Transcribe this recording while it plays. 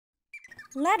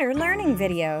letter learning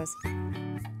videos.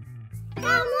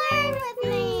 Come learn with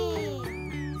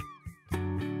me!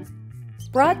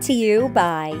 Brought to you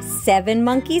by 7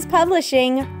 Monkeys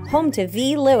Publishing, home to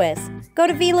V. Lewis. Go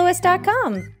to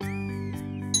vlewis.com.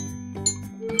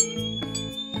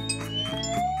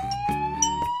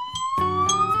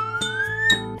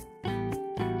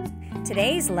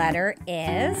 Today's letter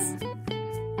is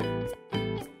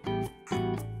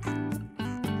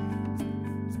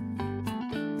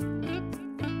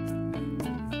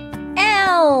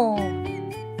L.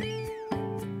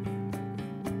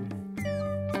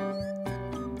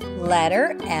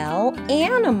 Letter L,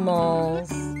 animals.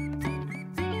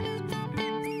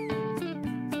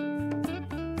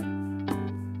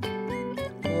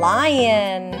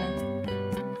 Lion.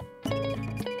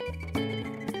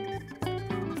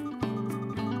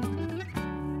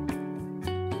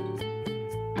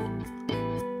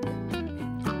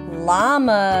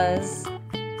 Llamas.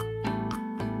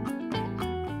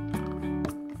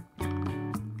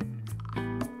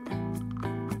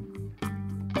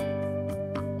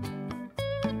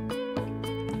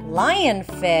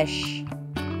 Lionfish.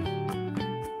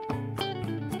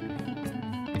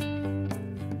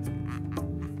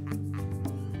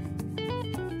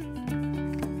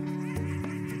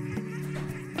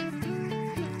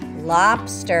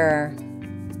 Lobster.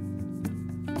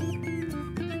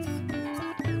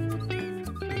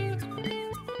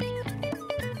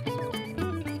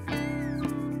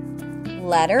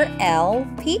 Letter L,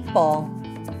 people.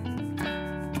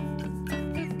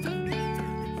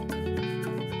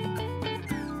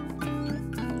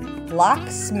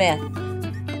 Locksmith.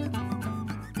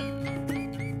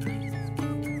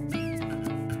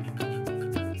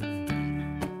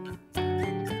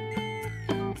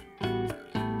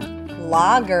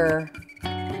 Logger.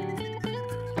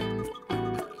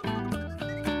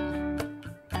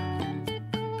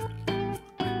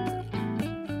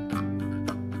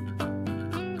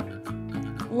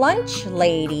 Lunch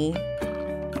lady.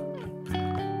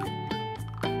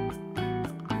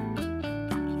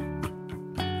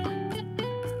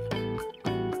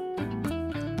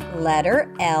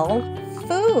 Letter L,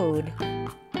 food.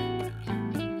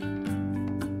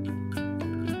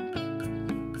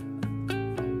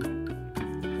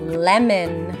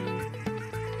 Lemon.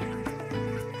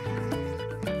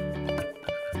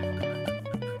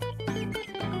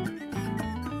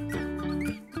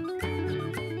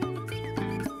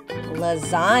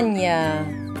 Lasagna.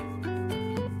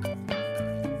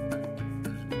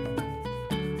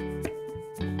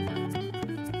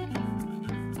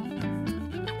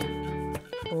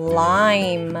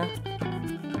 Lime.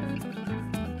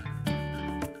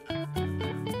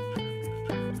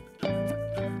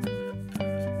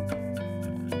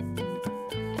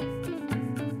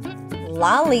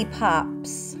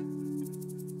 Lollipops.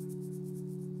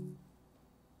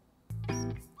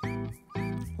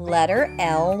 Letter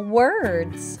L,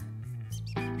 words.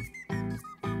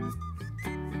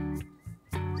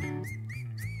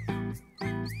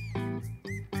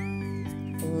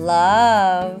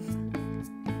 Love.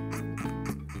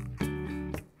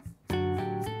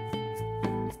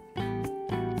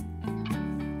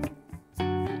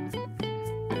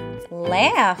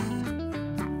 Laugh.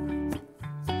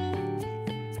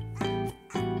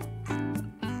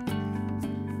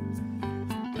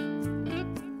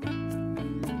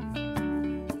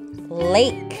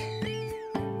 Lake.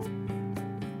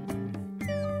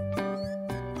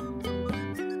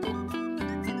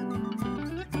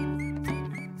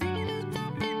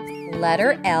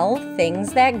 Letter L,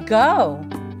 things that go.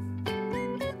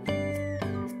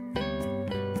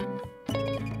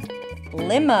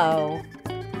 Limo.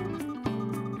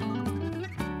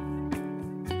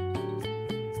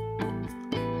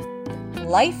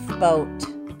 Lifeboat.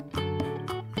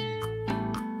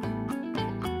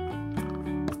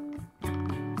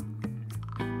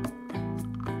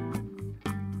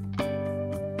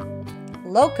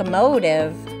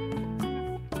 Locomotive.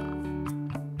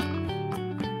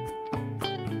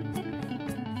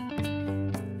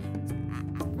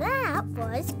 That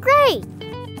was great!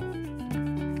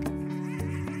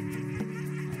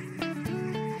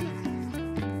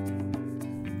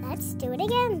 Let's do it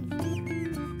again.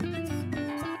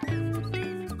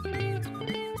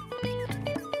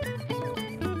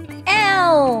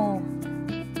 L.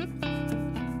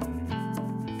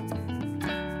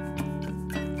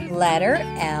 Letter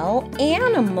L,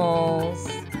 animals.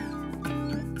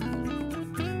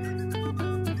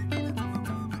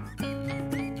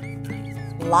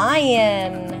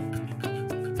 Lion.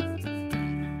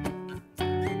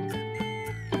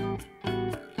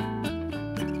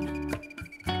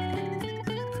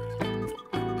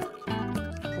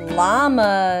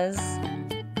 Llamas.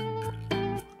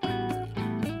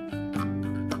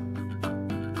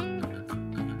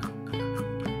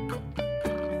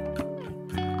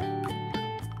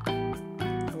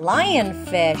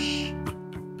 Lionfish.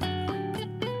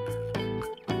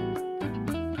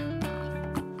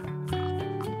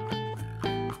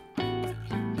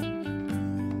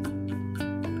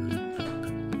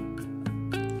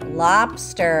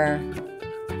 Lobster.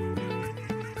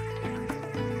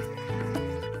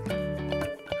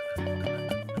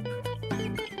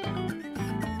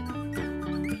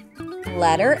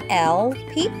 Letter L,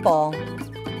 people.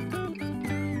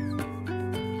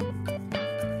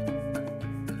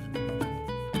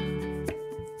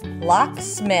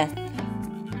 Locksmith.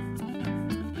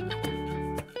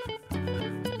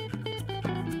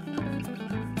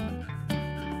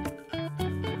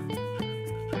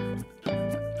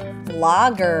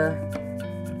 Logger.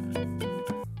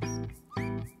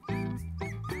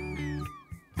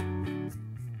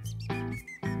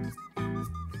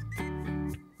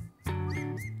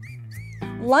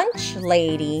 Lunch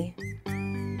lady.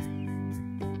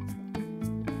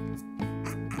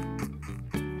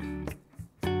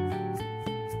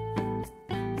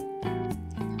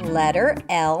 Letter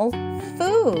L,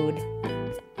 food.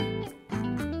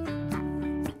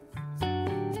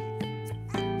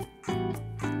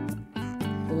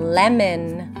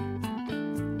 Lemon.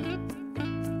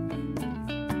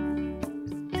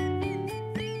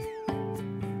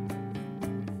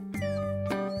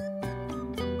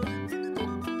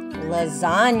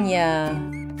 Lasagna.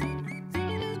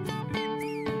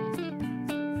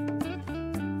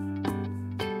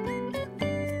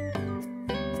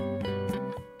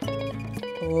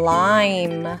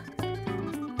 Lime.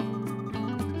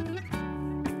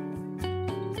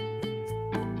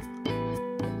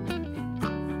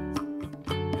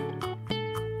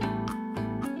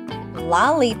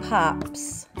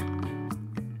 Lollipops.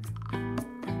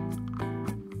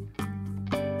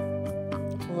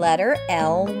 Letter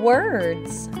L,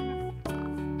 words.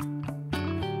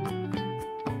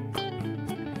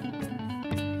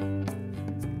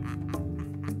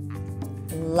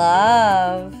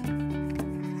 Love.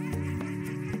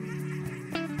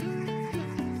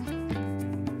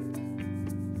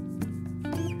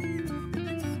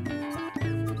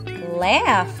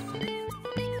 Laugh.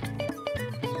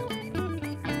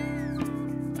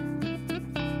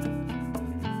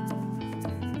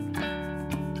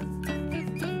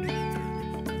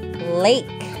 Lake.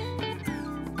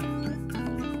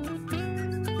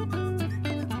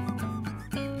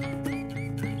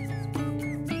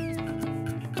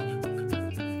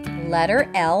 Letter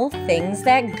L, things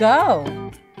that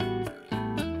go.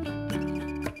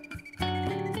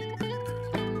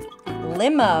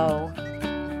 Limo.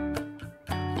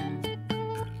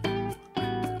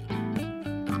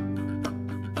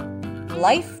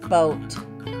 Lifeboat.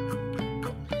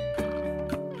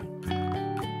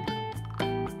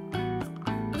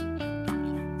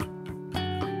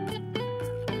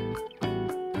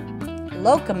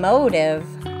 Locomotive.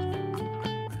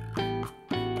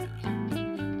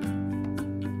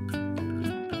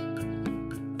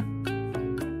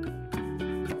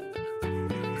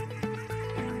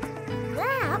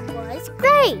 That was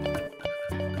great.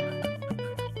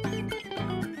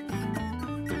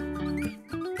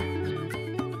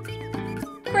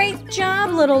 Great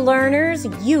job, little learners.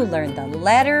 You learned the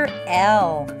letter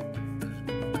L.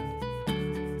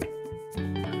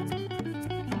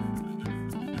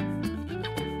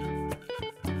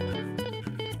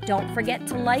 Don't forget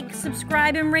to like,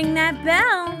 subscribe, and ring that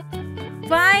bell.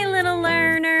 Bye, little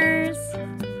learners.